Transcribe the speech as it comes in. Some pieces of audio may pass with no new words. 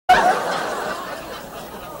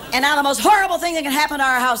And now the most horrible thing that can happen to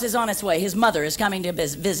our house is on its way. His mother is coming to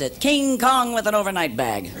visit. King Kong with an overnight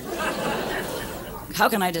bag. How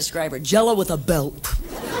can I describe her? Jell-O with a belt.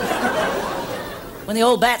 When the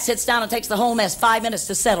old bat sits down and takes the whole mess 5 minutes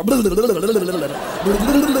to settle.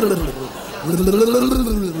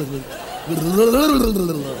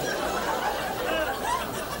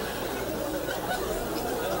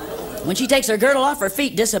 When she takes her girdle off, her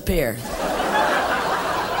feet disappear.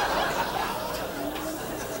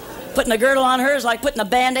 Putting a girdle on her is like putting a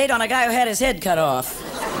Band-Aid on a guy who had his head cut off.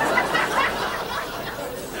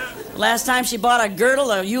 Last time she bought a girdle,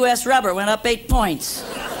 the U.S. rubber went up 8 points.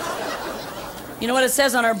 You know what it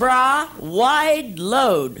says on her bra? Wide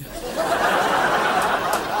load.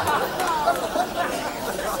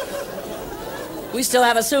 We still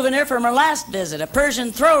have a souvenir from her last visit, a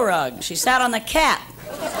Persian throw rug. She sat on the cat.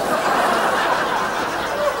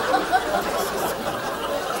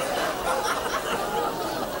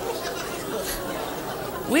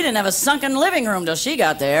 We didn't have a sunken living room till she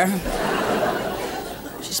got there.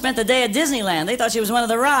 She spent the day at Disneyland. They thought she was one of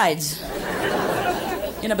the rides.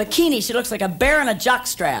 In a bikini, she looks like a bear in a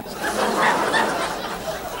jockstrap.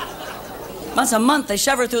 Once a month, they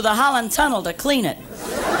shove her through the Holland Tunnel to clean it.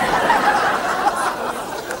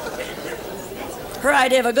 Her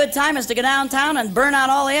idea of a good time is to go downtown and burn out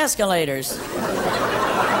all the escalators.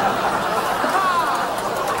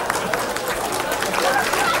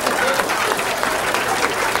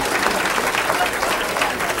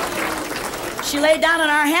 She laid down in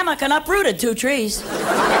our hammock and uprooted 2 trees.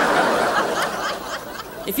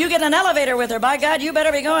 If you get an elevator with her, by God, you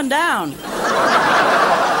better be going down.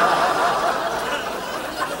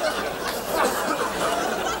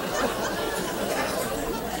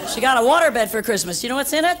 She got a waterbed for Christmas. You know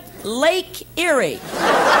what's in it? Lake Erie.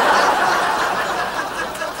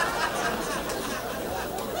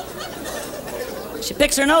 She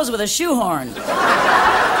picks her nose with a shoehorn.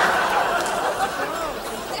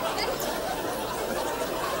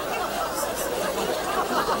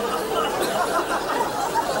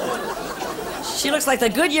 She looks like the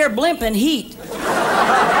Goodyear blimp in Heat.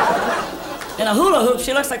 In a hula hoop,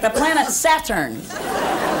 she looks like the planet Saturn.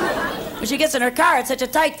 When she gets in her car, it's such a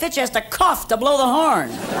tight fit, she has to cough to blow the horn.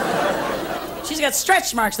 She's got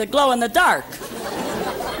stretch marks that glow in the dark.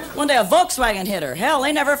 One day a Volkswagen hit her. Hell,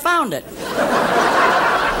 they never found it.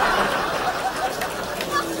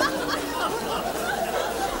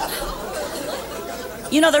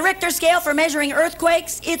 You know, the Richter scale for measuring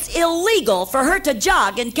earthquakes, it's illegal for her to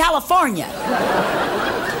jog in California.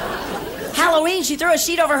 Halloween, she threw a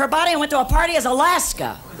sheet over her body and went to a party as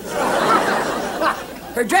Alaska.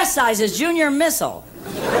 Her dress size is Junior Missile.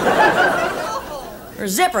 Her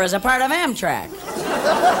zipper is a part of Amtrak.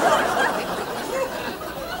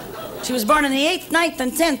 She was born on the 8th, 9th,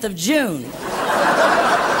 and 10th of June.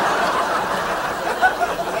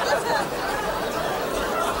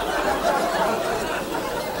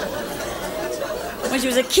 When she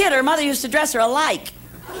was a kid, her mother used to dress her alike.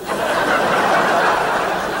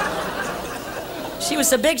 She was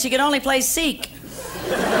so big she could only play Seek.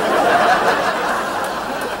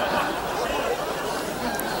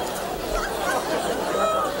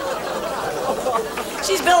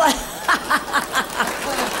 She's built like...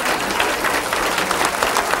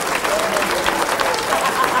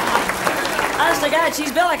 Honest to God,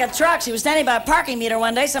 she's built like a truck. She was standing by a parking meter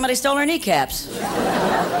one day. Somebody stole her kneecaps.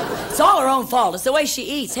 It's all her own fault. It's the way she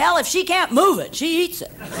eats. Hell, if she can't move it, she eats it.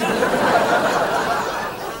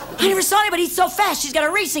 I never saw anybody eat so fast. She's got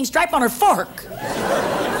a racing stripe on her fork.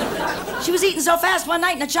 She was eating so fast one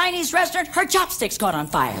night in a Chinese restaurant, her chopsticks caught on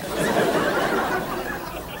fire.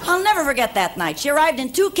 I'll never forget that night. She arrived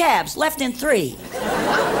in 2 cabs, left in 3.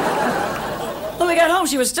 When we got home,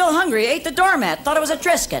 she was still hungry, ate the doormat, thought it was a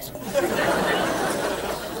Triscuit.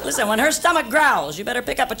 Listen, when her stomach growls, you better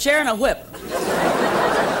pick up a chair and a whip.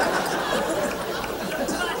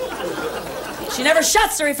 She never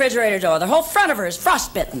shuts the refrigerator door. The whole front of her is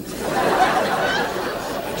frostbitten.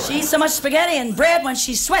 She eats so much spaghetti and bread, when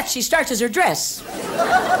she sweats, she starches her dress.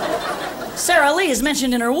 Sarah Lee is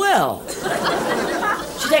mentioned in her will.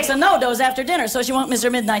 She takes a no-dose after dinner so she won't miss her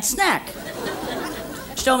midnight snack.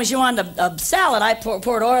 She told me she wanted a salad. I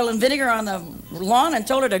poured oil and vinegar on the lawn and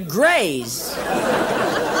told her to graze.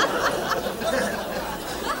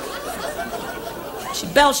 She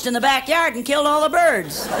belched in the backyard and killed all the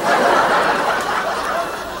birds.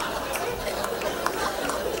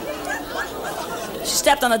 She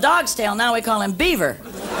stepped on a dog's tail. Now we call him Beaver.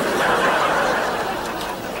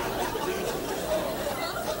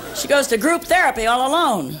 She goes to group therapy all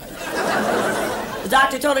alone. The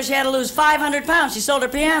doctor told her she had to lose 500 pounds. She sold her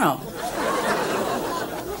piano.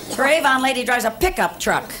 Her Avon lady drives a pickup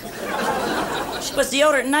truck. She puts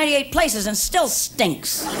deodorant in 98 places and still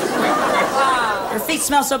stinks. Her feet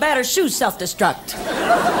smell so bad her shoes self-destruct.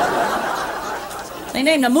 They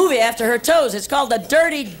named a movie after her toes. It's called The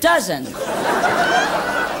Dirty Dozen.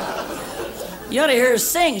 You ought to hear her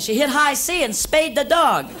sing. She hit high C and spayed the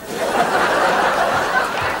dog.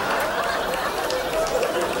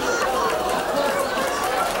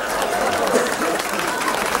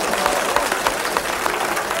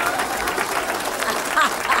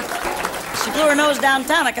 She blew her nose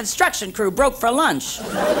downtown. A construction crew broke for lunch.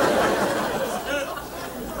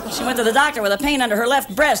 She went to the doctor with a pain under her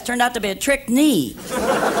left breast. Turned out to be a trick knee.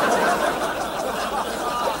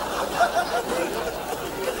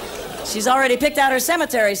 She's already picked out her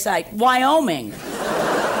cemetery site, Wyoming.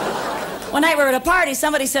 One night we were at a party,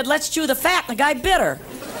 somebody said, let's chew the fat, and the guy bit her.